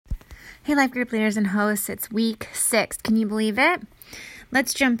Hey, Life Group leaders and hosts, it's week 6. Can you believe it?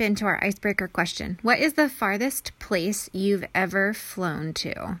 Let's jump into our icebreaker question. What is the farthest place you've ever flown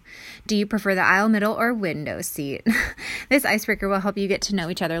to? Do you prefer the aisle, middle, or window seat? This icebreaker will help you get to know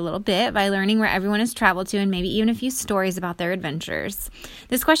each other a little bit by learning where everyone has traveled to and maybe even a few stories about their adventures.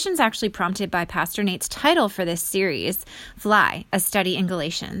 This question is actually prompted by Pastor Nate's title for this series, Fly, a Study in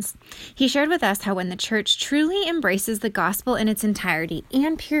Galatians. He shared with us how when the church truly embraces the gospel in its entirety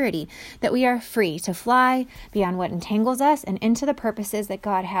and purity, that we are free to fly beyond what entangles us and into the purposes that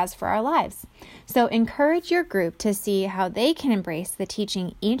God has for our lives. So encourage your group to see how they can embrace the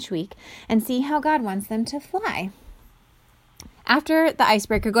teaching each week and see how God wants them to fly. After the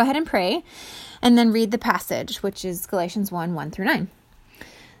icebreaker, go ahead and pray and then read the passage, which is Galatians 1:1-9.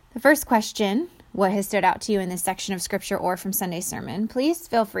 The first question, what has stood out to you in this section of scripture or from Sunday's sermon? Please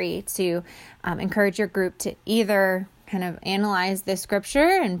feel free to encourage your group to either kind of analyze this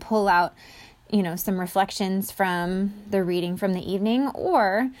scripture and pull out some reflections from the reading from the evening,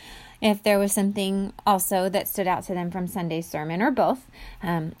 or if there was something also that stood out to them from Sunday's sermon, or both.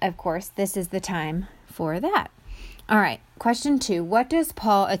 Of course, this is the time for that. All right, question 2. What does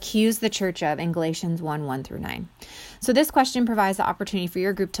Paul accuse the church of in Galatians 1:1-9? So this question provides the opportunity for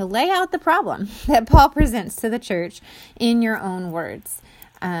your group to lay out the problem that Paul presents to the church in your own words.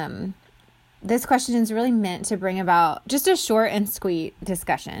 This question is really meant to bring about just a short and sweet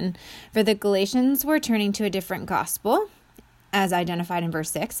discussion. For the Galatians were turning to a different gospel, as identified in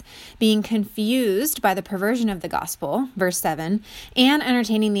verse 6, being confused by the perversion of the gospel, verse 7, and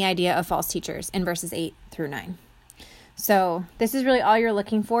entertaining the idea of false teachers in verses 8-9. So this is really all you're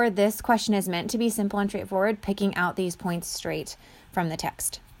looking for. This question is meant to be simple and straightforward, picking out these points straight from the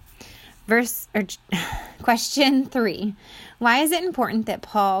text. Question 3. Why is it important that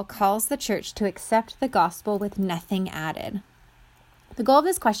Paul calls the church to accept the gospel with nothing added? The goal of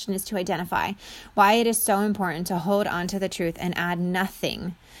this question is to identify why it is so important to hold on to the truth and add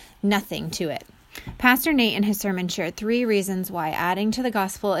nothing to it. Pastor Nate in his sermon shared 3 reasons why adding to the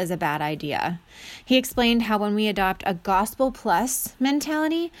gospel is a bad idea. He explained how when we adopt a gospel plus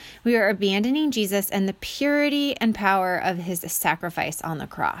mentality, we are abandoning Jesus and the purity and power of his sacrifice on the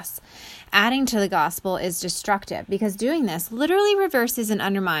cross. Adding to the gospel is destructive because doing this literally reverses and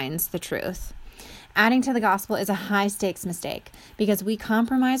undermines the truth. Adding to the gospel is a high-stakes mistake because we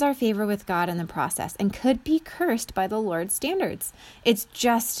compromise our favor with God in the process and could be cursed by the Lord's standards. It's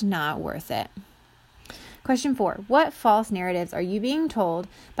just not worth it. Question 4. What false narratives are you being told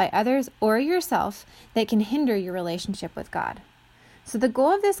by others or yourself that can hinder your relationship with God? So the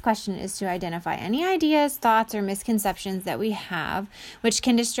goal of this question is to identify any ideas, thoughts, or misconceptions that we have which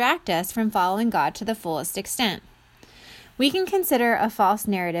can distract us from following God to the fullest extent. We can consider a false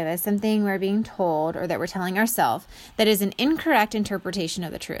narrative as something we're being told or that we're telling ourselves that is an incorrect interpretation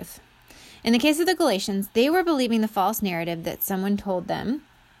of the truth. In the case of the Galatians, they were believing the false narrative that someone told them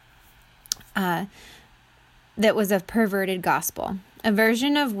that was a perverted gospel, a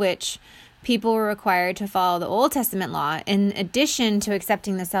version of which people were required to follow the Old Testament law in addition to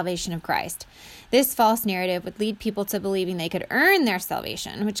accepting the salvation of Christ. This false narrative would lead people to believing they could earn their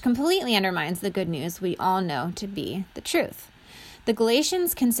salvation, which completely undermines the good news we all know to be the truth. The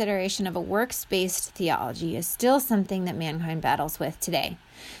Galatians' consideration of a works-based theology is still something that mankind battles with today.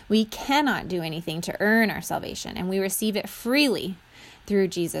 We cannot do anything to earn our salvation, and we receive it freely through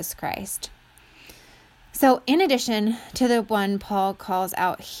Jesus Christ. So in addition to the one Paul calls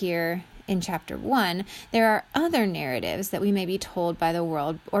out here in chapter 1, there are other narratives that we may be told by the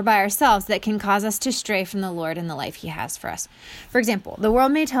world or by ourselves that can cause us to stray from the Lord and the life he has for us. For example, the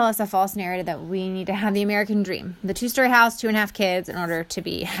world may tell us a false narrative that we need to have the American dream, the 2-story house, 2.5 kids in order to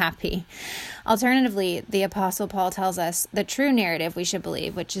be happy. Alternatively, the Apostle Paul tells us the true narrative we should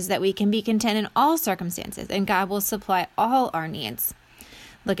believe, which is that we can be content in all circumstances and God will supply all our needs.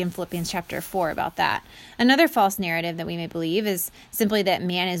 Look in Philippians chapter 4 about that. Another false narrative that we may believe is simply that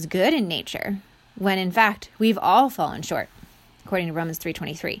man is good in nature, when in fact we've all fallen short, according to Romans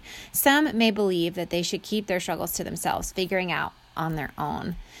 3:23. Some may believe that they should keep their struggles to themselves, figuring out on their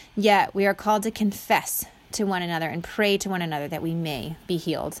own. Yet we are called to confess to one another and pray to one another that we may be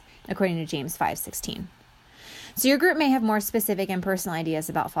healed, according to James 5:16. So your group may have more specific and personal ideas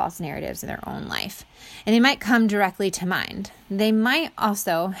about false narratives in their own life, and they might come directly to mind. They might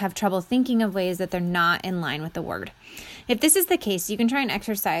also have trouble thinking of ways that they're not in line with the Word. If this is the case, you can try an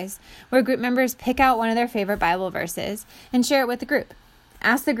exercise where group members pick out one of their favorite Bible verses and share it with the group.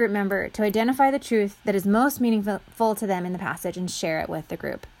 Ask the group member to identify the truth that is most meaningful to them in the passage and share it with the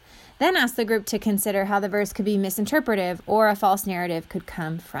group. Then ask the group to consider how the verse could be misinterpretive or a false narrative could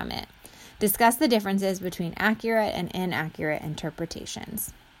come from it. Discuss the differences between accurate and inaccurate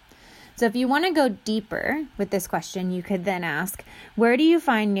interpretations. So if you want to go deeper with this question, you could then ask, where do you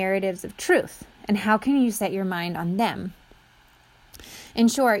find narratives of truth, and how can you set your mind on them? In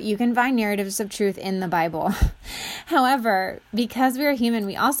short, you can find narratives of truth in the Bible. However, because we are human,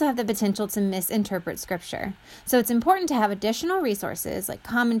 we also have the potential to misinterpret Scripture. So it's important to have additional resources like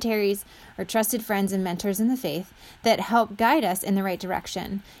commentaries or trusted friends and mentors in the faith that help guide us in the right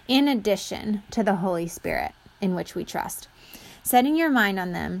direction, in addition to the Holy Spirit in which we trust. Setting your mind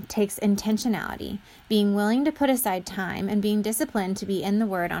on them takes intentionality, being willing to put aside time, and being disciplined to be in the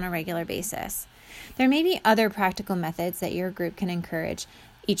Word on a regular basis. There may be other practical methods that your group can encourage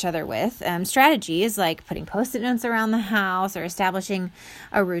each other with. Strategies like putting Post-it notes around the house or establishing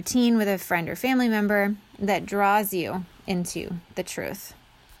a routine with a friend or family member that draws you into the truth.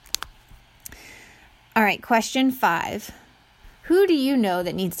 All right, question 5. Who do you know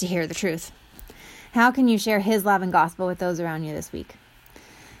that needs to hear the truth? How can you share His love and gospel with those around you this week?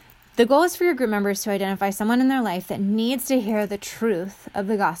 The goal is for your group members to identify someone in their life that needs to hear the truth of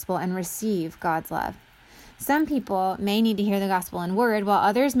the gospel and receive God's love. Some people may need to hear the gospel in word, while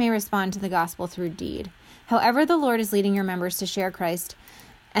others may respond to the gospel through deed. However, the Lord is leading your members to share Christ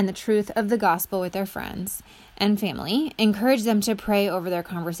and the truth of the gospel with their friends and family. Encourage them to pray over their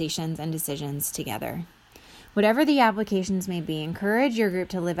conversations and decisions together. Whatever the applications may be, encourage your group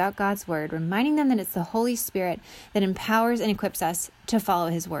to live out God's word, reminding them that it's the Holy Spirit that empowers and equips us to follow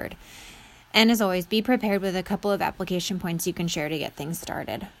His word. And as always, be prepared with a couple of application points you can share to get things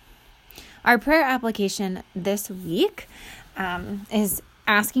started. Our prayer application this week is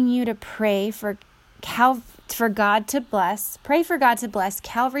asking you to pray for God to bless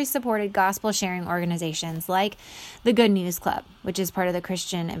Calvary-supported gospel-sharing organizations like the Good News Club, which is part of the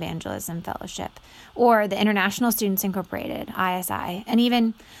Christian Evangelism Fellowship, or the International Students Incorporated, ISI, and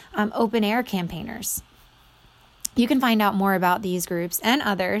even open air campaigners. You can find out more about these groups and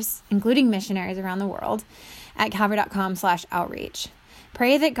others, including missionaries around the world, at calvary.com/outreach.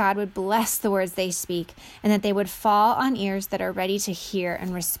 Pray that God would bless the words they speak and that they would fall on ears that are ready to hear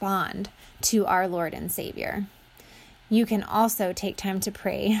and respond to our Lord and Savior. You can also take time to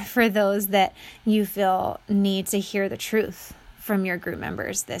pray for those that you feel need to hear the truth from your group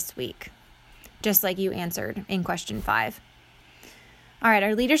members this week, just like you answered in question 5. All right,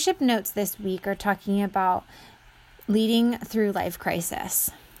 our leadership notes this week are talking about leading through life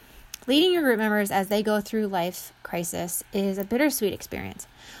crisis. Leading your group members as they go through life crisis is a bittersweet experience.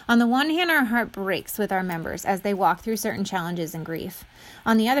 On the one hand, our heart breaks with our members as they walk through certain challenges and grief.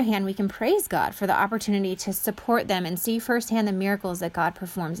 On the other hand, we can praise God for the opportunity to support them and see firsthand the miracles that God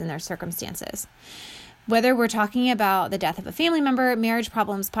performs in their circumstances. Whether we're talking about the death of a family member, marriage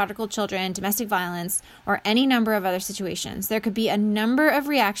problems, prodigal children, domestic violence, or any number of other situations, there could be a number of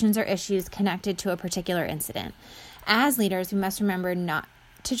reactions or issues connected to a particular incident. As leaders, we must remember not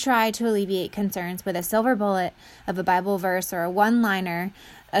to try to alleviate concerns with a silver bullet of a Bible verse or a one-liner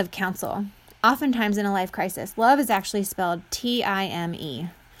of counsel. Oftentimes in a life crisis, love is actually spelled T-I-M-E,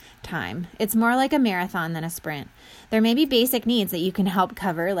 time. It's more like a marathon than a sprint. There may be basic needs that you can help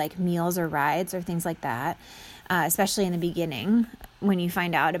cover, like meals or rides or things like that, especially in the beginning when you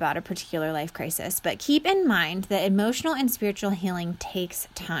find out about a particular life crisis. But keep in mind that emotional and spiritual healing takes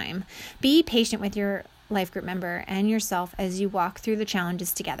time. Be patient with your life group member and yourself as you walk through the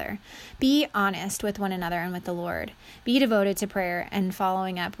challenges together. Be honest with one another and with the Lord. Be devoted to prayer and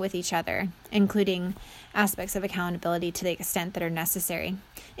following up with each other, including aspects of accountability to the extent that are necessary.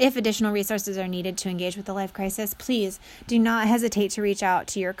 If additional resources are needed to engage with the life crisis, please do not hesitate to reach out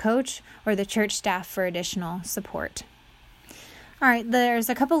to your coach or the church staff for additional support. All right, there's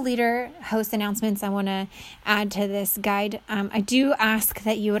a couple leader host announcements I want to add to this guide. I do ask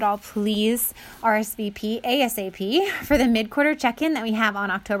that you would all please RSVP ASAP for the mid-quarter check-in that we have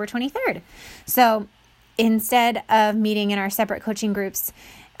on October 23rd. So instead of meeting in our separate coaching groups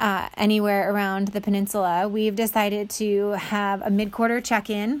anywhere around the peninsula, we've decided to have a mid-quarter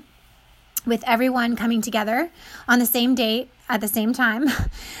check-in with everyone coming together on the same date at the same time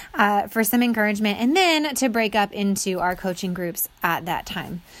for some encouragement, and then to break up into our coaching groups at that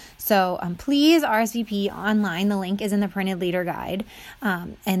time. So please RSVP online. The link is in the printed leader guide.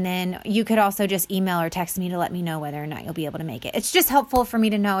 And then you could also just email or text me to let me know whether or not you'll be able to make it. It's just helpful for me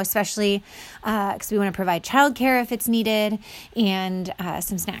to know, especially because we want to provide childcare if it's needed, and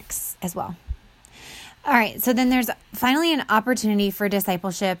some snacks as well. All right, so then there's finally an opportunity for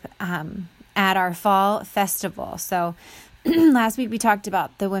discipleship at our fall festival. So last week we talked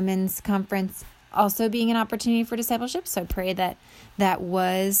about the women's conference also being an opportunity for discipleship. So I pray that that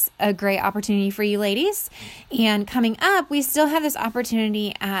was a great opportunity for you ladies. And coming up, we still have this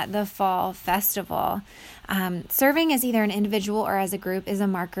opportunity at the fall festival. Serving as either an individual or as a group is a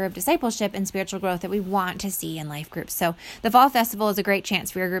marker of discipleship and spiritual growth that we want to see in life groups. So the Fall Festival is a great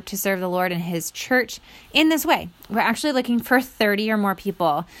chance for your group to serve the Lord and His church in this way. We're actually looking for 30 or more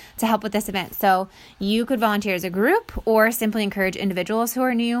people to help with this event. So you could volunteer as a group or simply encourage individuals who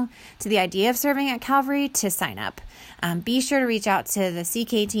are new to the idea of serving at Calvary to sign up. Be sure to reach out to the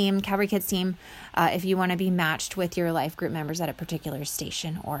CK team, Calvary Kids team, if you want to be matched with your life group members at a particular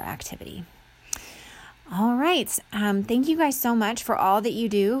station or activity. All right. Thank you guys so much for all that you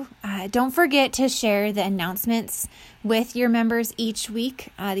do. Don't forget to share the announcements with your members each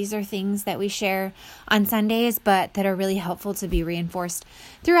week. These are things that we share on Sundays, but that are really helpful to be reinforced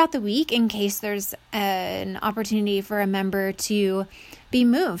throughout the week in case there's an opportunity for a member to be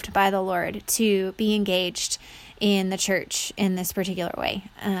moved by the Lord, to be engaged in the church in this particular way.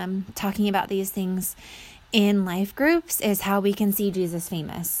 Talking about these things in life groups is how we can see Jesus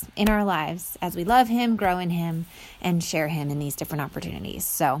famous in our lives as we love Him, grow in Him, and share Him in these different opportunities.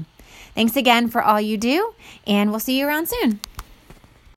 So thanks again for all you do, and we'll see you around soon.